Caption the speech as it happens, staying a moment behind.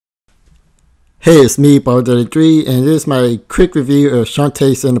Hey, it's me, Bobbert, and this is my quick review of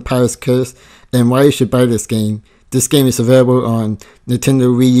Shantae and the Pirate's Curse and why you should buy this game. This game is available on Nintendo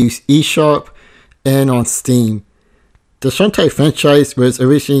Wii U's eShop and on Steam. The Shantae franchise was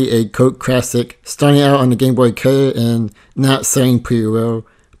originally a cult classic, starting out on the Game Boy Color and not selling pretty well,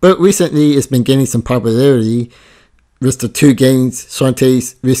 but recently it's been gaining some popularity with the two games,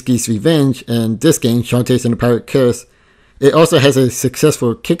 Shantae's Risky's Revenge and this game, Shantae and the Pirate's Curse. It also has a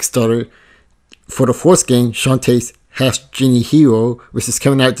successful Kickstarter for the fourth game, Shantae's Half-Genie Hero, which is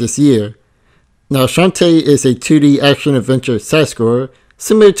coming out this year. Now, Shantae is a 2D action-adventure side-scroller,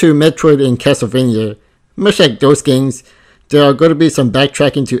 similar to Metroid and Castlevania. Much like those games, there are going to be some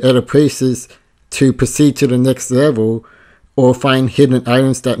backtracking to other places to proceed to the next level, or find hidden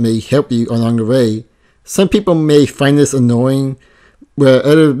items that may help you along the way. Some people may find this annoying, where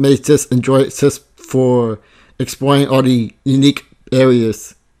others may just enjoy it just for exploring all the unique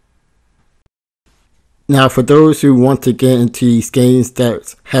areas. Now, for those who want to get into these games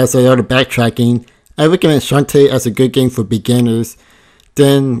that has a lot of backtracking, I recommend Shantae as a good game for beginners,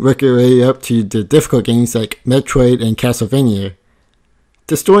 then work your way up to the difficult games like Metroid and Castlevania.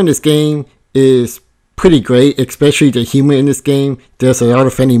 The story in this game is pretty great, especially the humor in this game. There's a lot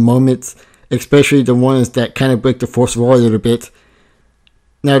of funny moments, especially the ones that kind of break the fourth wall a little bit.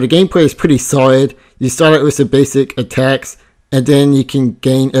 Now, the gameplay is pretty solid. You start out with the basic attacks, and then you can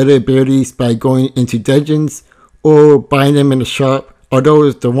gain other abilities by going into dungeons or buying them in the shop.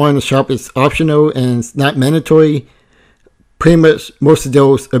 Although the one in the shop is optional and it's not mandatory, pretty much most of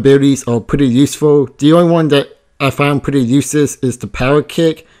those abilities are pretty useful. The only one that I found pretty useless is the power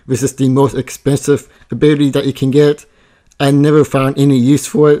kick, which is the most expensive ability that you can get. I never found any use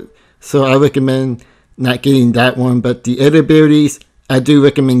for it, so I recommend not getting that one. But the other abilities, I do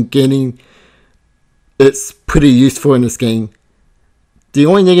recommend getting. It's pretty useful in this game. The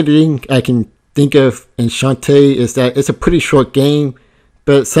only negative thing I can think of in Shantae is that it's a pretty short game,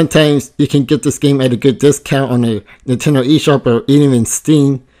 but sometimes you can get this game at a good discount on the Nintendo eShop or even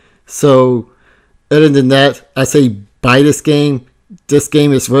Steam. So other than that, I say buy this game. This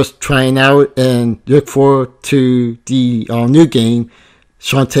game is worth trying out, and look forward to the new game,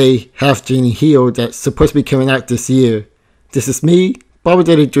 Shantae Half-Genie Hero, that's supposed to be coming out this year. This is me,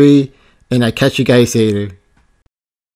 Bobbert, and I catch you guys later.